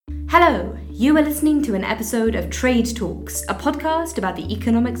Hello, you are listening to an episode of Trade Talks, a podcast about the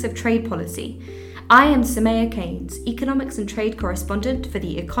economics of trade policy. I am Soumaya, Keynes, economics and trade correspondent for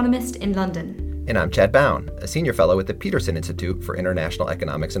The Economist in London. And I'm Chad Bown, a senior fellow at the Peterson Institute for International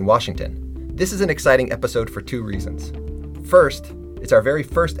Economics in Washington. This is an exciting episode for two reasons. First, it's our very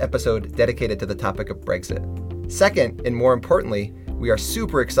first episode dedicated to the topic of Brexit. Second, and more importantly, we are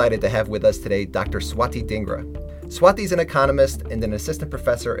super excited to have with us today Dr. Swati Dhingra. Swati is an economist and an assistant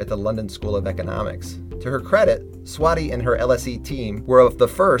professor at the London School of Economics. To her credit, Swati and her LSE team were of the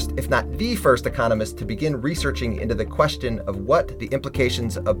first, if not the first, economists to begin researching into the question of what the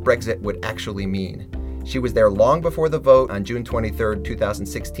implications of Brexit would actually mean. She was there long before the vote on June 23,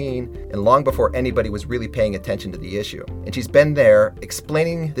 2016, and long before anybody was really paying attention to the issue. And she's been there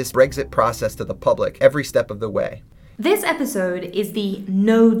explaining this Brexit process to the public every step of the way. This episode is the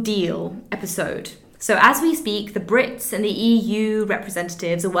no deal episode. So as we speak, the Brits and the EU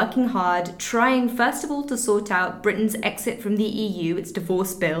representatives are working hard, trying first of all to sort out Britain's exit from the EU, its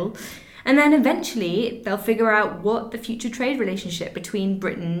divorce bill, and then eventually they'll figure out what the future trade relationship between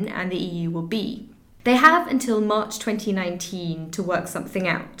Britain and the EU will be. They have until March 2019 to work something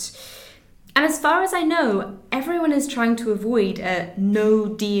out. And as far as I know, everyone is trying to avoid a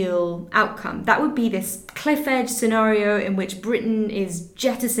no-deal outcome. That would be this cliff edge scenario in which Britain is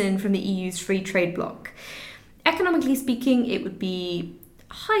jettisoned from the EU's free trade bloc. Economically speaking, it would be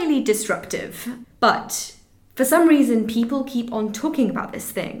highly disruptive. But for some reason, people keep on talking about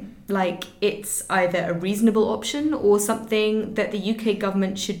this thing, like it's either a reasonable option or something that the UK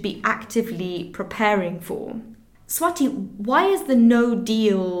government should be actively preparing for. Swati, why is the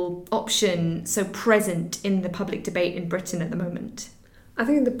no-deal option so present in the public debate in Britain at the moment? I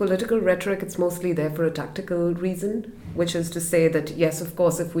think in the political rhetoric, it's mostly there for a tactical reason, which is to say that, yes, of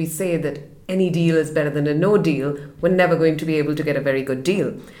course, if we say that any deal is better than a no deal, we're never going to be able to get a very good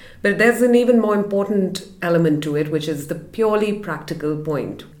deal. But there's an even more important element to it, which is the purely practical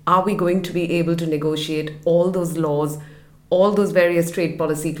point. Are we going to be able to negotiate all those laws, all those various trade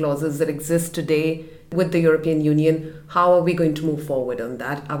policy clauses that exist today with the European Union? How are we going to move forward on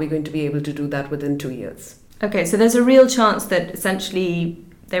that? Are we going to be able to do that within 2 years? Okay, so there's a real chance that essentially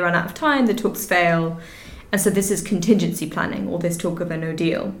they run out of time, the talks fail, and so this is contingency planning, all this talk of a no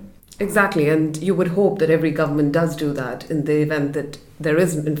deal. Exactly, and you would hope that every government does do that in the event that there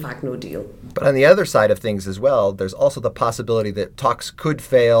is, in fact, no deal. But on the other side of things as well, there's also the possibility that talks could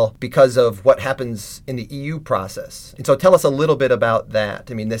fail because of what happens in the EU process. And so tell us a little bit about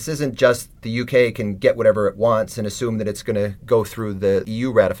that. I mean, this isn't just the UK can get whatever it wants and assume that it's going to go through the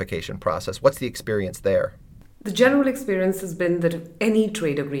EU ratification process. What's the experience there? The general experience has been that any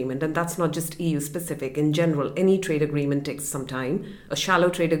trade agreement, and that's not just EU specific, in general, any trade agreement takes some time. A shallow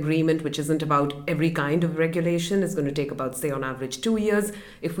trade agreement, which isn't about every kind of regulation, is going to take about, say, on average 2 years.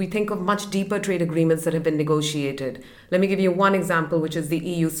 If we think of much deeper trade agreements that have been negotiated, let me give you one example, which is the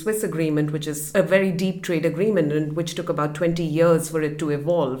EU-Swiss agreement, which is a very deep trade agreement and which took about 20 years for it to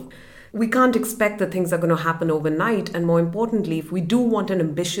evolve. We can't expect that things are going to happen overnight. And more importantly, if we do want an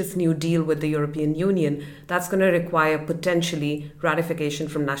ambitious new deal with the European Union, that's going to require potentially ratification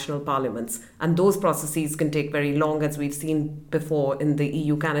from national parliaments. And those processes can take very long, as we've seen before in the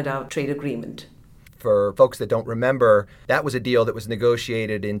EU-Canada trade agreement. For folks that don't remember, that was a deal that was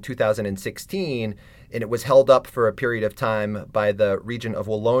negotiated in 2016, and it was held up for a period of time by the region of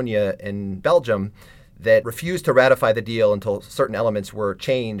Wallonia in Belgium that refused to ratify the deal until certain elements were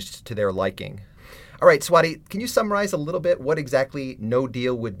changed to their liking. All right, Swati, can you summarize a little bit what exactly no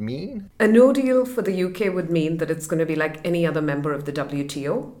deal would mean? A no deal for the UK would mean that it's going to be like any other member of the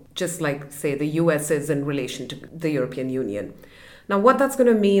WTO, just like, say, the US is in relation to the European Union. Now, what that's going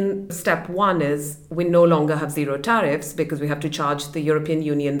to mean, step one, is we no longer have zero tariffs because we have to charge the European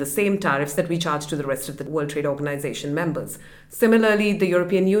Union the same tariffs that we charge to the rest of the World Trade Organization members. Similarly, the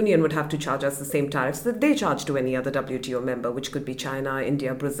European Union would have to charge us the same tariffs that they charge to any other WTO member, which could be China,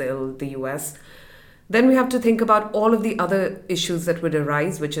 India, Brazil, the US. Then we have to think about all of the other issues that would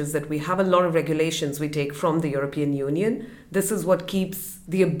arise, which is that we have a lot of regulations we take from the European Union. This is what keeps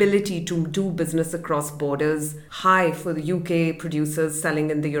the ability to do business across borders high for the UK producers selling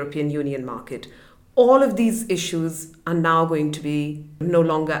in the European Union market. All of these issues are now going to be no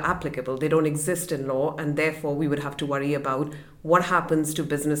longer applicable. They don't exist in law, and therefore we would have to worry about what happens to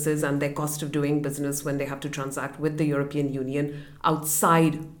businesses and their cost of doing business when they have to transact with the European Union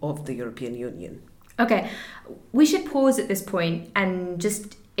outside of the European Union. Okay, we should pause at this point and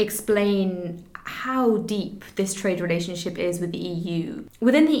just explain how deep this trade relationship is with the EU.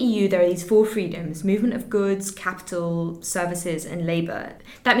 Within the EU, there are these four freedoms: movement of goods, capital, services, and labour.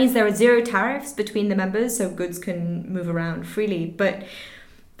 That means there are zero tariffs between the members, so goods can move around freely. But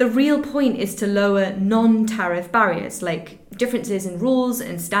The real point is to lower non-tariff barriers, like differences in rules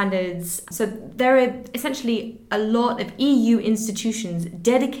and standards. So there are essentially a lot of EU institutions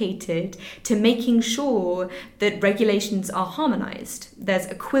dedicated to making sure that regulations are harmonized. There's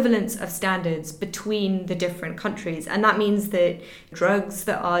equivalence of standards between the different countries, and that means that drugs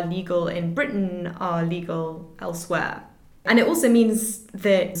that are legal in Britain are legal elsewhere. And it also means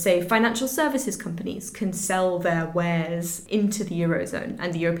that, say, financial services companies can sell their wares into the Eurozone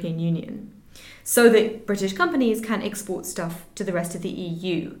and the European Union, so that British companies can export stuff to the rest of the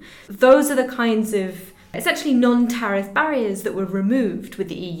EU. Those are the kinds of essentially non-tariff barriers that were removed with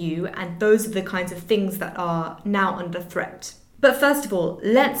the EU, and those are the kinds of things that are now under threat. But first of all,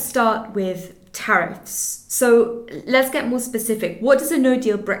 let's start with tariffs. So let's get more specific. What does a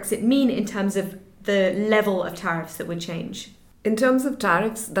no-deal Brexit mean in terms of the level of tariffs that would change? In terms of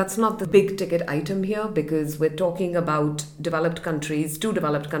tariffs, that's not the big ticket item here, because we're talking about developed countries, two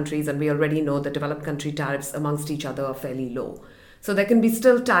developed countries, and we already know that developed country tariffs amongst each other are fairly low. So there can be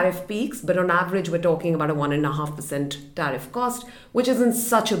still tariff peaks, but on average, we're talking about a 1.5% tariff cost, which isn't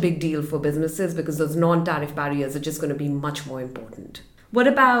such a big deal for businesses because those non-tariff barriers are just going to be much more important. What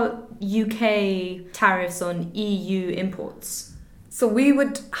about UK tariffs on EU imports? So we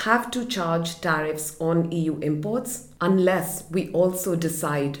would have to charge tariffs on EU imports unless we also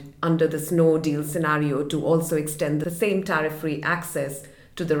decide under this no deal scenario to also extend the same tariff-free access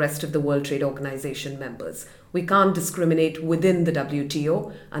to the rest of the World Trade Organization members. We can't discriminate within the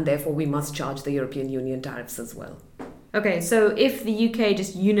WTO, and therefore we must charge the European Union tariffs as well. Okay, so if the UK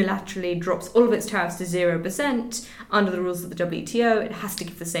just unilaterally drops all of its tariffs to 0% under the rules of the WTO, it has to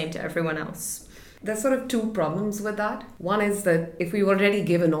give the same to everyone else. There's sort of two problems with that. One is that if we've already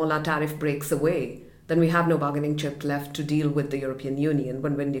given all our tariff breaks away, then we have no bargaining chip left to deal with the European Union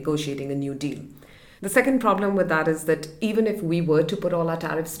when we're negotiating a new deal. The second problem with that is that even if we were to put all our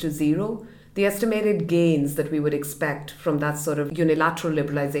tariffs to zero, the estimated gains that we would expect from that sort of unilateral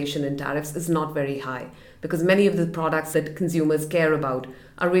liberalization in tariffs is not very high, because many of the products that consumers care about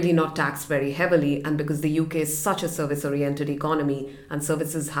are really not taxed very heavily, and because the UK is such a service-oriented economy and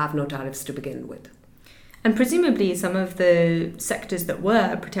services have no tariffs to begin with. And presumably some of the sectors that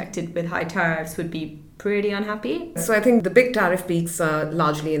were protected with high tariffs would be pretty unhappy. So I think the big tariff peaks are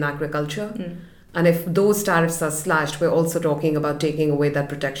largely in agriculture. And if those tariffs are slashed, we're also talking about taking away that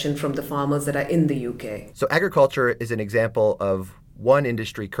protection from the farmers that are in the UK. So agriculture is an example of one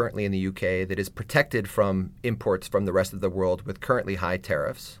industry currently in the UK that is protected from imports from the rest of the world with currently high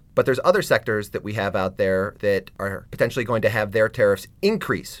tariffs. But there's other sectors that we have out there that are potentially going to have their tariffs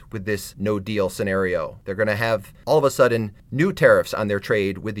increase with this no-deal scenario. They're going to have, all of a sudden, new tariffs on their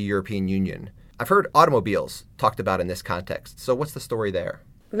trade with the European Union. I've heard automobiles talked about in this context. So what's the story there?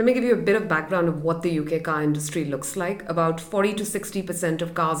 Let me give you a bit of background of what the UK car industry looks like. About 40 to 60%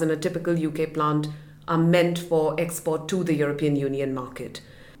 of cars in a typical UK plant are meant for export to the European Union market.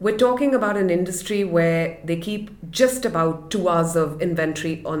 We're talking about an industry where they keep just about 2 hours of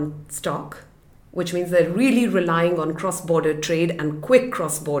inventory on stock, which means they're really relying on cross-border trade and quick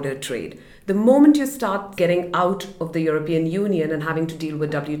cross-border trade. The moment you start getting out of the European Union and having to deal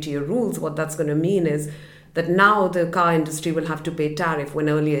with WTO rules, what that's going to mean is that now the car industry will have to pay tariff when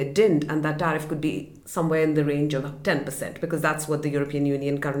earlier it didn't, and that tariff could be somewhere in the range of 10%, because that's what the European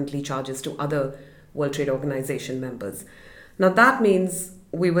Union currently charges to other World Trade Organization members. Now that means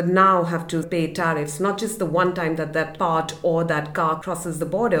we would now have to pay tariffs, not just the one time that that part or that car crosses the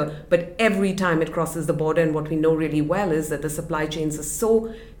border, but every time it crosses the border. And what we know really well is that the supply chains are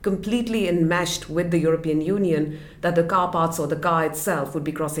so completely enmeshed with the European Union that the car parts or the car itself would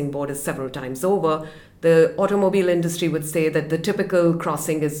be crossing borders several times over. The automobile industry would say that the typical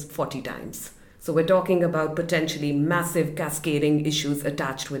crossing is 40 times. So we're talking about potentially massive cascading issues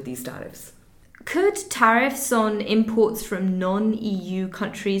attached with these tariffs. Could tariffs on imports from non-EU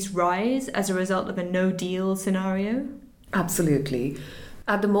countries rise as a result of a no-deal scenario? Absolutely.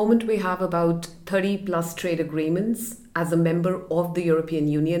 At the moment, we have about 30 plus trade agreements. As a member of the European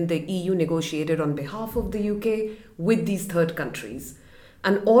Union, the EU negotiated on behalf of the UK with these third countries.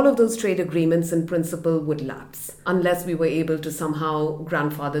 And all of those trade agreements in principle would lapse unless we were able to somehow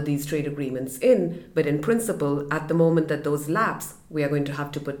grandfather these trade agreements in. But in principle, at the moment that those lapse, we are going to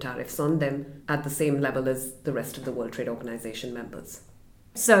have to put tariffs on them at the same level as the rest of the World Trade Organization members.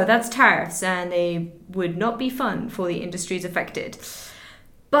 So that's tariffs, and they would not be fun for the industries affected.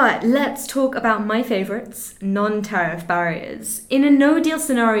 But let's talk about my favorites, non-tariff barriers. In a no-deal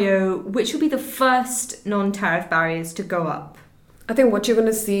scenario, which will be the first non-tariff barriers to go up? I think what you're going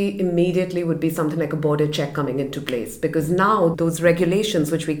to see immediately would be something like a border check coming into place, because now those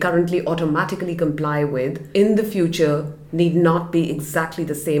regulations which we currently automatically comply with in the future need not be exactly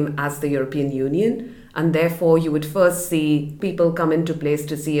the same as the European Union. And therefore, you would first see people come into place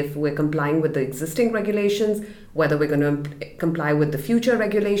to see if we're complying with the existing regulations, whether we're going to comply with the future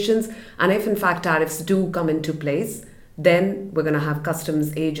regulations. And if, in fact, tariffs do come into place, then we're going to have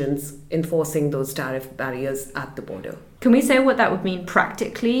customs agents enforcing those tariff barriers at the border. Can we say what that would mean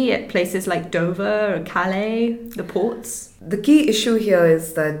practically at places like Dover or Calais, the ports? The key issue here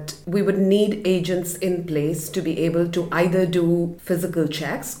is that we would need agents in place to be able to either do physical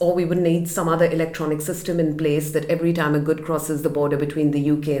checks, or we would need some other electronic system in place that every time a good crosses the border between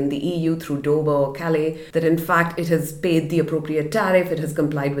the UK and the EU through Dover or Calais, that in fact it has paid the appropriate tariff, it has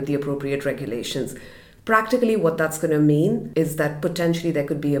complied with the appropriate regulations. Practically, what that's going to mean is that potentially there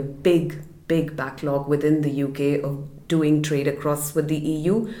could be a big backlog within the UK of doing trade across with the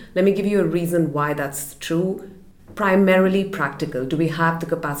EU. Let me give you a reason why that's true. Primarily practical. Do we have the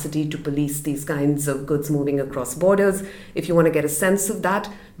capacity to police these kinds of goods moving across borders? If you want to get a sense of that,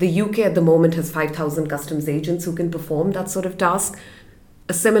 the UK at the moment has 5,000 customs agents who can perform that sort of task.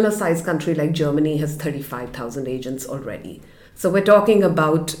 A similar sized country like Germany has 35,000 agents already. So we're talking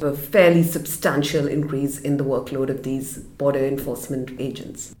about a fairly substantial increase in the workload of these border enforcement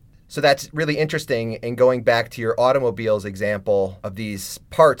agents. So that's really interesting. And going back to your automobiles example of these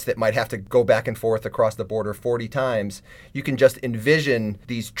parts that might have to go back and forth across the border 40 times, you can just envision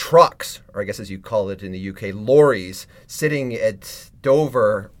these trucks, or I guess as you call it in the UK, lorries, sitting at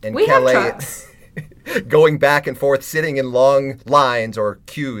Dover and Calais. Have trucks. Going back and forth, sitting in long lines or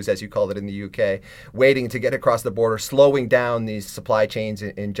queues, as you call it in the UK, waiting to get across the border, slowing down these supply chains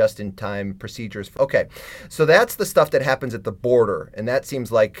in just-in-time procedures. Okay, so that's the stuff that happens at the border, and that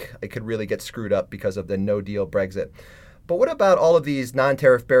seems like it could really get screwed up because of the no-deal Brexit. But what about all of these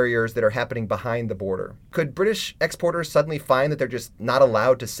non-tariff barriers that are happening behind the border? Could British exporters suddenly find that they're just not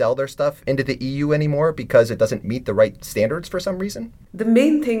allowed to sell their stuff into the EU anymore because it doesn't meet the right standards for some reason? The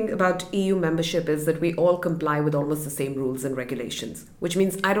main thing about EU membership is that we all comply with almost the same rules and regulations, which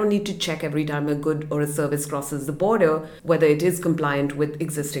means I don't need to check every time a good or a service crosses the border whether it is compliant with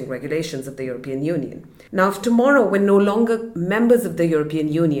existing regulations of the European Union. Now, if tomorrow we're no longer members of the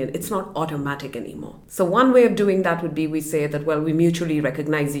European Union, it's not automatic anymore. So one way of doing that would be we say that, well, we mutually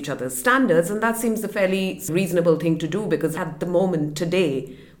recognize each other's standards, and that seems a fairly reasonable thing to do because at the moment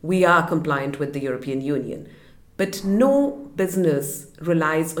today, we are compliant with the European Union. But no business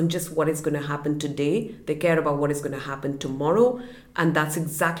relies on just what is going to happen today. They care about what is going to happen tomorrow. And that's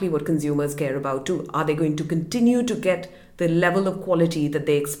exactly what consumers care about too. Are they going to continue to get the level of quality that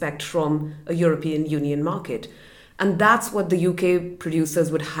they expect from a European Union market? And that's what the UK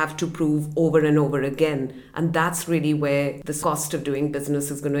producers would have to prove over and over again. And that's really where the cost of doing business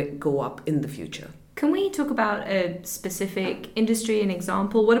is going to go up in the future. Can we talk about a specific industry, an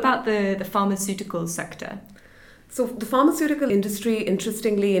example? What about the pharmaceutical sector? So the pharmaceutical industry,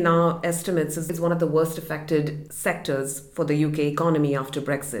 interestingly, in our estimates, is one of the worst affected sectors for the UK economy after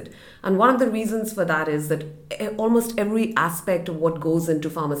Brexit. And one of the reasons for that is that almost every aspect of what goes into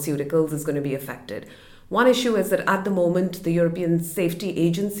pharmaceuticals is going to be affected. One issue is that at the moment, the European Safety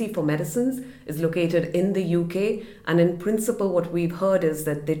Agency for Medicines is located in the UK. And in principle, what we've heard is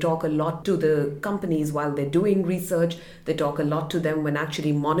that they talk a lot to the companies while they're doing research. They talk a lot to them when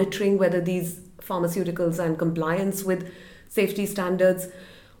actually monitoring whether these pharmaceuticals are in compliance with safety standards.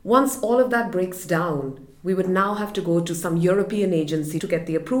 Once all of that breaks down, we would now have to go to some European agency to get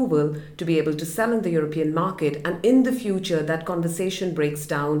the approval to be able to sell in the European market. And in the future, that conversation breaks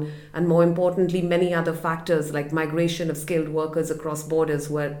down. And more importantly, many other factors like migration of skilled workers across borders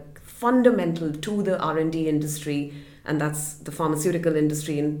who are fundamental to the R&D industry, and that's the pharmaceutical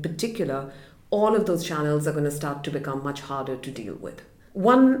industry in particular, all of those channels are going to start to become much harder to deal with.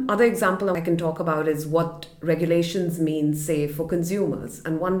 One other example I can talk about is what regulations mean, say, for consumers.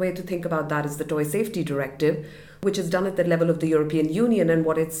 And one way to think about that is the Toy Safety Directive, which is done at the level of the European Union. And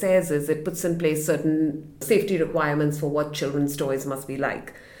what it says is it puts in place certain safety requirements for what children's toys must be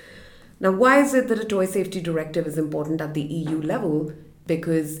like. Now, why is it that a Toy Safety Directive is important at the EU level?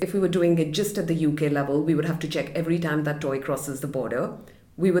 Because if we were doing it just at the UK level, we would have to check every time that toy crosses the border.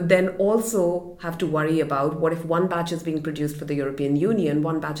 We would then also have to worry about what if one batch is being produced for the European Union,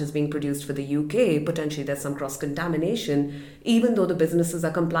 one batch is being produced for the UK, potentially there's some cross-contamination. Even though the businesses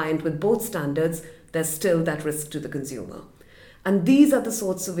are compliant with both standards, there's still that risk to the consumer. And these are the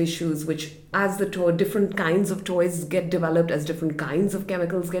sorts of issues which, as different kinds of toys get developed, as different kinds of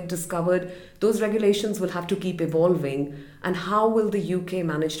chemicals get discovered, those regulations will have to keep evolving. And how will the UK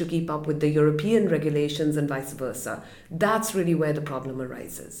manage to keep up with the European regulations and vice versa? That's really where the problem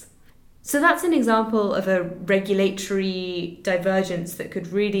arises. So that's an example of a regulatory divergence that could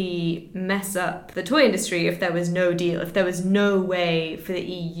really mess up the toy industry if there was no deal, if there was no way for the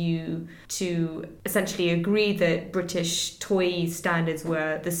EU to essentially agree that British toy standards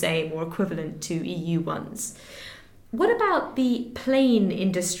were the same or equivalent to EU ones. What about the plane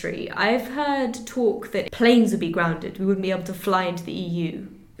industry? I've heard talk that planes would be grounded. We wouldn't be able to fly into the EU.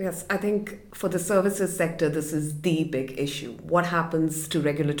 Yes, I think for the services sector, this is the big issue. What happens to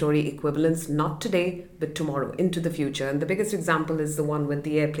regulatory equivalence, not today, but tomorrow, into the future? And the biggest example is the one with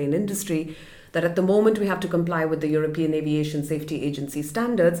the airplane industry, that at the moment we have to comply with the European Aviation Safety Agency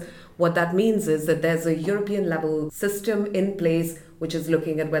standards. What that means is that there's a European level system in place which is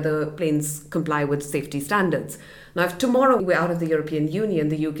looking at whether planes comply with safety standards. Now, if tomorrow we're out of the European Union,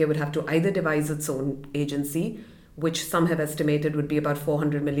 the UK would have to either devise its own agency, which some have estimated would be about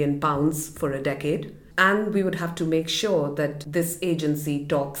 £400 million for a decade. And we would have to make sure that this agency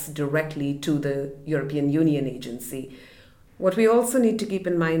talks directly to the European Union agency. What we also need to keep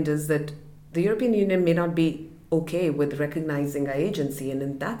in mind is that the European Union may not be okay with recognizing our agency. And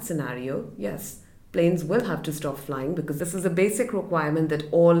in that scenario, yes, planes will have to stop flying because this is a basic requirement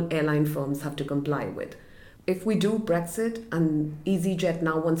that all airline firms have to comply with. If we do Brexit and EasyJet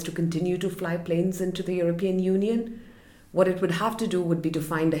now wants to continue to fly planes into the European Union, what it would have to do would be to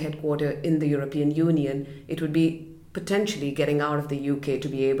find a headquarter in the European Union. It would be potentially getting out of the UK to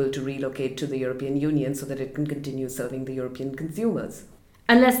be able to relocate to the European Union so that it can continue serving the European consumers.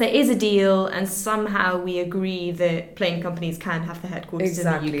 Unless there is a deal and somehow we agree that plane companies can have their headquarters in the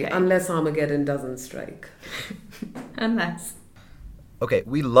UK. Exactly, unless Armageddon doesn't strike. Unless. Okay,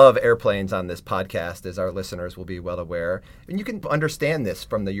 we love airplanes on this podcast, as our listeners will be well aware. And you can understand this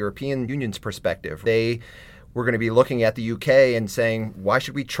from the European Union's perspective. They were going to be looking at the UK and saying, why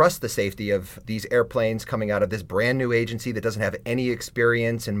should we trust the safety of these airplanes coming out of this brand new agency that doesn't have any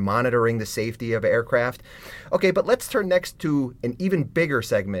experience in monitoring the safety of aircraft? Okay, but let's turn next to an even bigger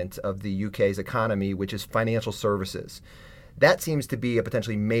segment of the UK's economy, which is financial services. That seems to be a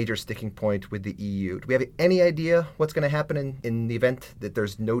potentially major sticking point with the EU. Do we have any idea what's going to happen in the event that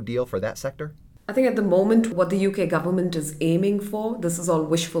there's no deal for that sector? I think at the moment what the UK government is aiming for, this is all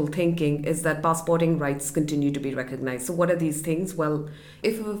wishful thinking, is that passporting rights continue to be recognised. So what are these things? Well,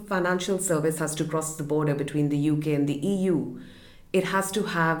 if a financial service has to cross the border between the UK and the EU, it has to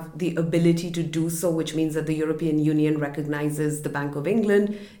have the ability to do so, which means that the European Union recognizes the Bank of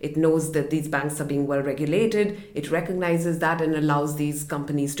England. It knows that these banks are being well regulated. It recognizes that and allows these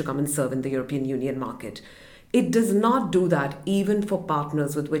companies to come and serve in the European Union market. It does not do that even for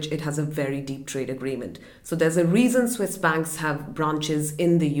partners with which it has a very deep trade agreement. So there's a reason Swiss banks have branches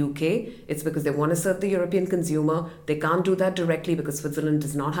in the UK. It's because they want to serve the European consumer. They can't do that directly because Switzerland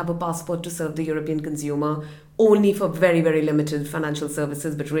does not have a passport to serve the European consumer, only for very, very limited financial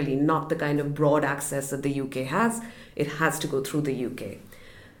services, but really not the kind of broad access that the UK has. It has to go through the UK.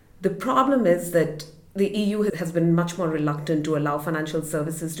 The problem is that the EU has been much more reluctant to allow financial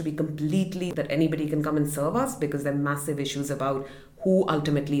services to be completely that anybody can come and serve us because there are massive issues about who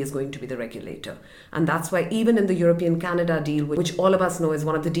ultimately is going to be the regulator. And that's why even in the European-Canada deal, which all of us know is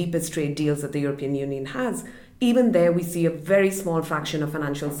one of the deepest trade deals that the European Union has, even there we see a very small fraction of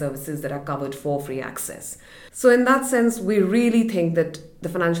financial services that are covered for free access. So in that sense, we really think that the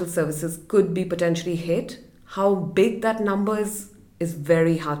financial services could be potentially hit. How big that number is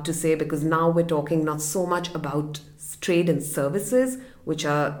very hard to say because now we're talking not so much about trade and services, which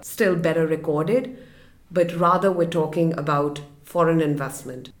are still better recorded, but rather we're talking about foreign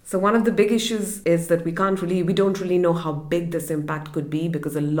investment. So one of the big issues is that we don't really know how big this impact could be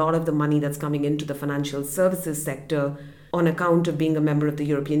because a lot of the money that's coming into the financial services sector on account of being a member of the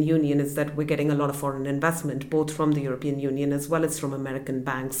European Union is that we're getting a lot of foreign investment, both from the European Union as well as from American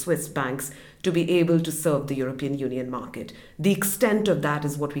banks, Swiss banks, to be able to serve the European Union market. The extent of that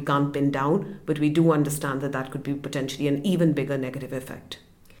is what we can't pin down, but we do understand that that could be potentially an even bigger negative effect.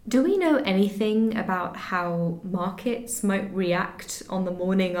 Do we know anything about how markets might react on the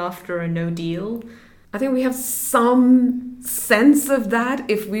morning after a no deal? I think we have some sense of that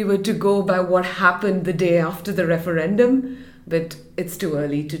if we were to go by what happened the day after the referendum, but it's too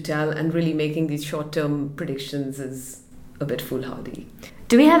early to tell, and really making these short-term predictions is a bit foolhardy.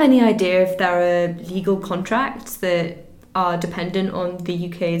 Do we have any idea if there are legal contracts that are dependent on the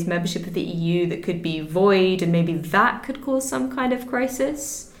UK's membership of the EU that could be void and maybe that could cause some kind of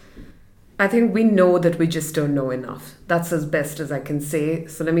crisis? I think we know that we just don't know enough. That's as best as I can say.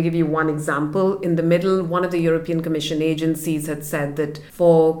 So let me give you one example. In the middle, one of the European Commission agencies had said that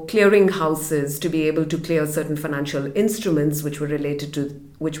for clearing houses to be able to clear certain financial instruments which were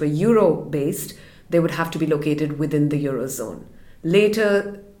which were euro-based, they would have to be located within the Eurozone.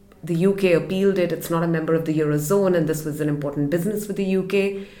 Later, The UK appealed it. It's not a member of the Eurozone, and this was an important business for the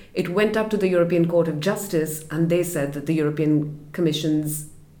UK. It went up to the European Court of Justice, and they said that the European Commission's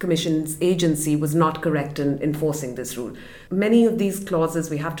agency was not correct in enforcing this rule. Many of these clauses,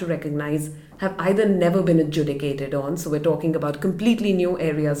 we have to recognize, have either never been adjudicated on, so we're talking about completely new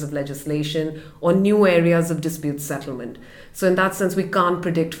areas of legislation or new areas of dispute settlement. So in that sense, we can't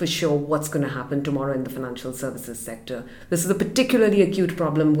predict for sure what's going to happen tomorrow in the financial services sector. This is a particularly acute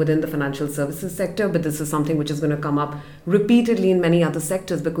problem within the financial services sector, but this is something which is going to come up repeatedly in many other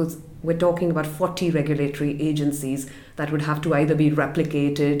sectors, because we're talking about 40 regulatory agencies that would have to either be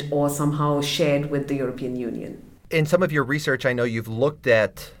replicated or somehow shared with the European Union. In some of your research, I know you've looked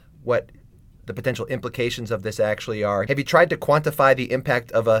at what the potential implications of this actually are. Have you tried to quantify the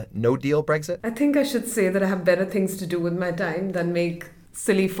impact of a no-deal Brexit? I think I should say that I have better things to do with my time than make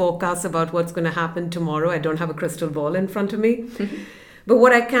silly forecasts about what's going to happen tomorrow. I don't have a crystal ball in front of me. But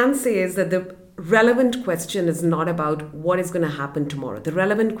what I can say is that the relevant question is not about what is going to happen tomorrow. The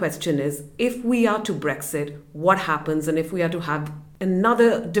relevant question is, if we are to Brexit, what happens? And if we are to have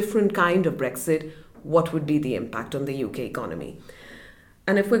another different kind of Brexit, what would be the impact on the UK economy?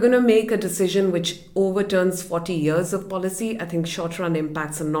 And if we're going to make a decision which overturns 40 years of policy, I think short-run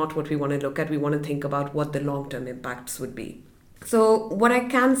impacts are not what we want to look at. We want to think about what the long-term impacts would be. So what I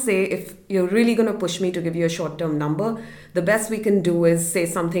can say, if you're really going to push me to give you a short-term number, the best we can do is say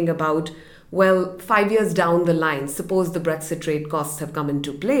something about, well, 5 years down the line, suppose the Brexit trade costs have come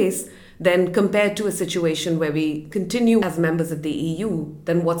into place, then compared to a situation where we continue as members of the EU,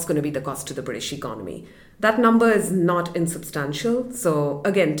 then what's going to be the cost to the British economy? That number is not insubstantial. So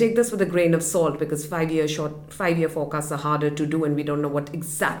again, take this with a grain of salt, because 5 year forecasts are harder to do and we don't know what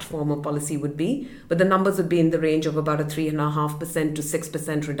exact form of policy would be. But the numbers would be in the range of about a 3.5% to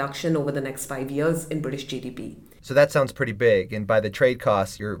 6% reduction over the next 5 years in British GDP. So that sounds pretty big. And by the trade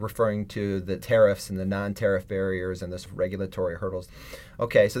costs, you're referring to the tariffs and the non-tariff barriers and this regulatory hurdles.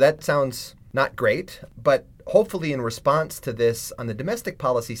 Okay, so that sounds not great. But hopefully in response to this, on the domestic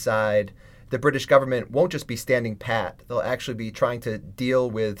policy side, the British government won't just be standing pat. They'll actually be trying to deal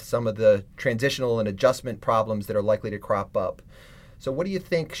with some of the transitional and adjustment problems that are likely to crop up. So what do you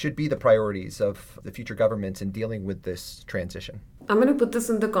think should be the priorities of the future governments in dealing with this transition? I'm going to put this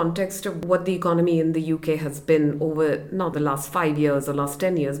in the context of what the economy in the UK has been over not the last 5 years or last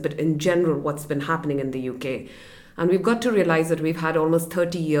 10 years, but in general what's been happening in the UK. And we've got to realize that we've had almost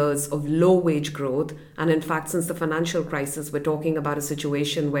 30 years of low wage growth. And in fact, since the financial crisis, we're talking about a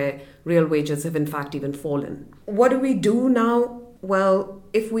situation where real wages have in fact even fallen. What do we do now? Well,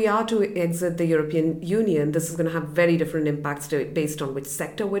 if we are to exit the European Union, this is going to have very different impacts based on which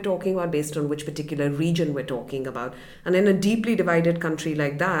sector we're talking about, based on which particular region we're talking about. And in a deeply divided country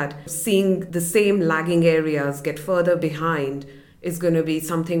like that, seeing the same lagging areas get further behind is going to be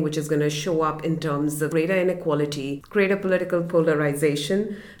something which is going to show up in terms of greater inequality, greater political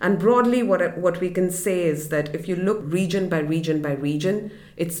polarization. And broadly, what we can say is that if you look region by region by region,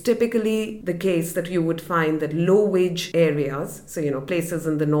 it's typically the case that you would find that low-wage areas, so places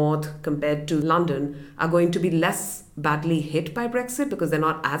in the north compared to London, are going to be less badly hit by Brexit because they're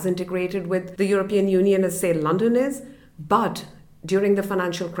not as integrated with the European Union as, say, London is. But during the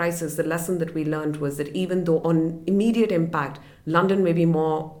financial crisis, the lesson that we learned was that even though on immediate impact, London may be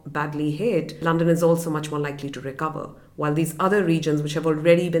more badly hit, London is also much more likely to recover. While these other regions, which have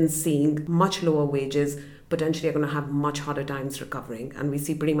already been seeing much lower wages, potentially are going to have much harder times recovering. And we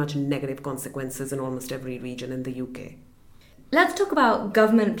see pretty much negative consequences in almost every region in the UK. Let's talk about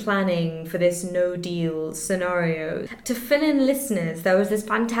government planning for this no-deal scenario. To fill in listeners, there was this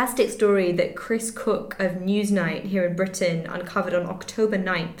fantastic story that Chris Cook of Newsnight here in Britain uncovered on October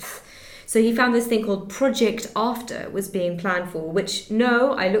 9th. So he found this thing called Project After was being planned for, which,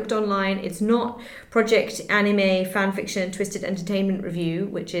 no, I looked online, it's not Project Anime Fanfiction Twisted Entertainment Review,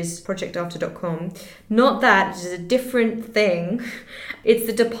 which is projectafter.com. Not that, it is a different thing. It's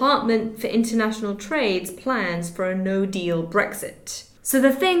the Department for International Trade's plans for a no-deal Brexit. So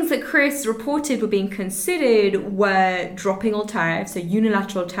the things that Chris reported were being considered were dropping all tariffs, so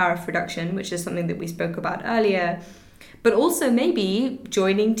unilateral tariff reduction, which is something that we spoke about earlier, but also maybe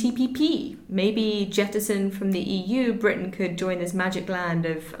joining TPP, maybe jettison from the EU, Britain could join this magic land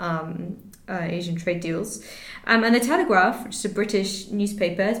of Asian trade deals. And The Telegraph, which is a British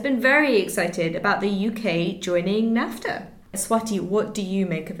newspaper, has been very excited about the UK joining NAFTA. Swati, what do you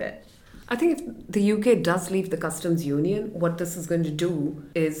make of it? I think if the UK does leave the customs union, what this is going to do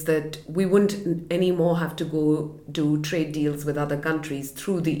is that we wouldn't anymore have to go do trade deals with other countries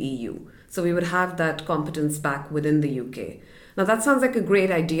through the EU. So we would have that competence back within the UK. Now, that sounds like a great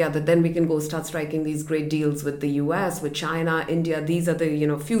idea, that then we can go start striking these great deals with the US, with China, India. These are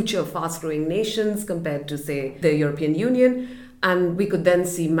the future fast-growing nations compared to, say, the European Union. And we could then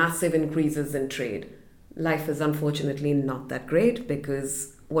see massive increases in trade. Life is unfortunately not that great,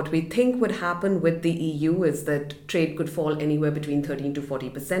 because what we think would happen with the EU is that trade could fall anywhere between 13 to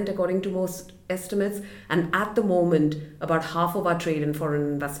 40%, according to most estimates. And at the moment, about half of our trade and foreign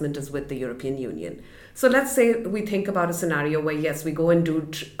investment is with the European Union. So let's say we think about a scenario where, yes, we go and do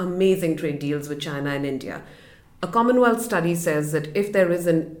amazing trade deals with China and India. A Commonwealth study says that if there is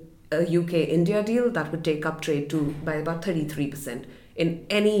a UK-India deal, that would take up trade by about 33%. In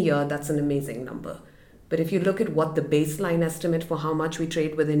any year, that's an amazing number. But if you look at what the baseline estimate for how much we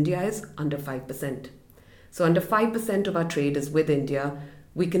trade with India is, under 5%. So under 5% of our trade is with India.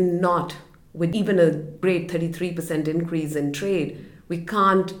 We cannot, with even a great 33% increase in trade, we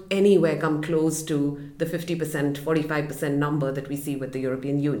can't anywhere come close to the 50%, 45% number that we see with the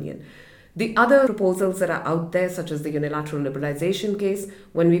European Union. The other proposals that are out there, such as the unilateral liberalization case,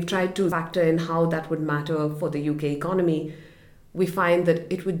 when we've tried to factor in how that would matter for the UK economy, we find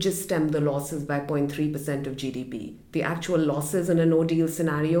that it would just stem the losses by 0.3% of GDP. The actual losses in a no-deal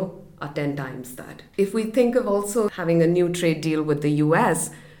scenario are 10 times that. If we think of also having a new trade deal with the US,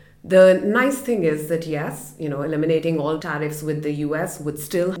 the nice thing is that, yes, eliminating all tariffs with the US would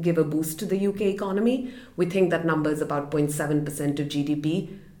still give a boost to the UK economy. We think that number is about 0.7% of GDP.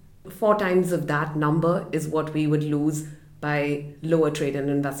 4 times of that number is what we would lose by lower trade and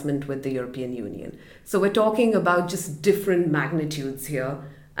investment with the European Union. So we're talking about just different magnitudes here,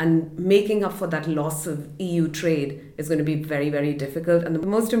 and making up for that loss of EU trade is going to be very, very difficult. And the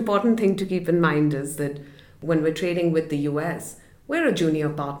most important thing to keep in mind is that when we're trading with the US, we're a junior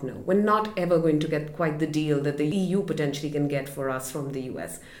partner. We're not ever going to get quite the deal that the EU potentially can get for us from the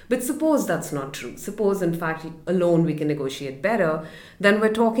US. But suppose that's not true. Suppose, in fact, alone we can negotiate better. Then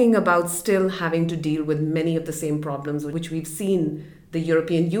we're talking about still having to deal with many of the same problems which we've seen the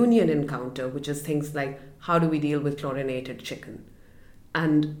European Union encounter, which is things like, how do we deal with chlorinated chicken?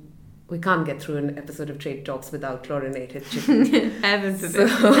 And we can't get through an episode of Trade Talks without chlorinated chicken. Heaven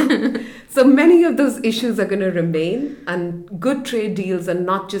forbid. So many of those issues are going to remain, and good trade deals are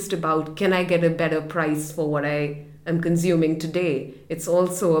not just about, can I get a better price for what I am consuming today? It's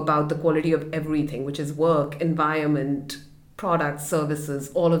also about the quality of everything, which is work, environment, products,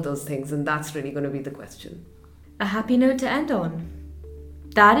 services, all of those things. And that's really going to be the question. A happy note to end on.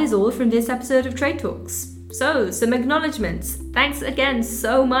 That is all from this episode of Trade Talks. So, some acknowledgements. Thanks again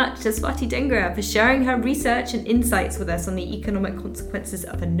so much to Swati Dhingra for sharing her research and insights with us on the economic consequences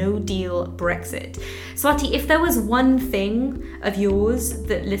of a no-deal Brexit. Swati, if there was one thing of yours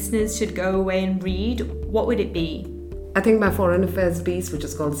that listeners should go away and read, what would it be? I think my foreign affairs piece, which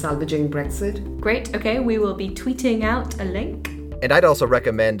is called Salvaging Brexit. Great, okay, we will be tweeting out a link. And I'd also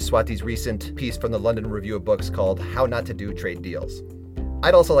recommend Swati's recent piece from the London Review of Books called How Not to Do Trade Deals.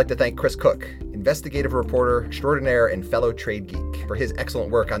 I'd also like to thank Chris Cook, investigative reporter extraordinaire and fellow trade geek, for his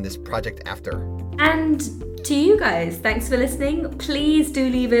excellent work on this Project After. And to you guys, thanks for listening. Please do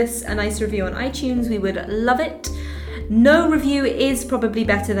leave us a nice review on iTunes. We would love it. No review is probably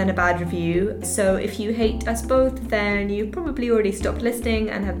better than a bad review. So if you hate us both, then you've probably already stopped listening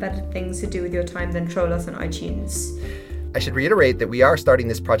and have better things to do with your time than troll us on iTunes. I should reiterate that we are starting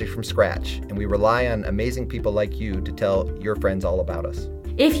this project from scratch, and we rely on amazing people like you to tell your friends all about us.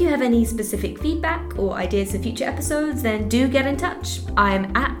 If you have any specific feedback or ideas for future episodes, then do get in touch. I'm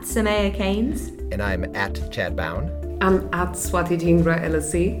at Soumaya Keynes. And I'm at Chad Bown. I'm at Swati Dhingra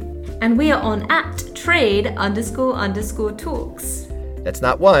LLC. And we are on at trade__talks. That's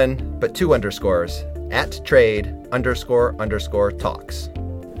not one, but 2 underscores. At trade__talks.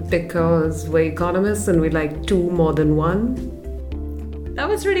 Because we're economists and we like 2 more than 1. That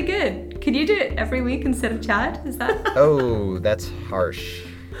was really good. Can you do it every week instead of Chad? Is that? Oh, that's harsh.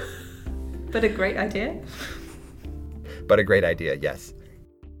 But a great idea. But a great idea, yes.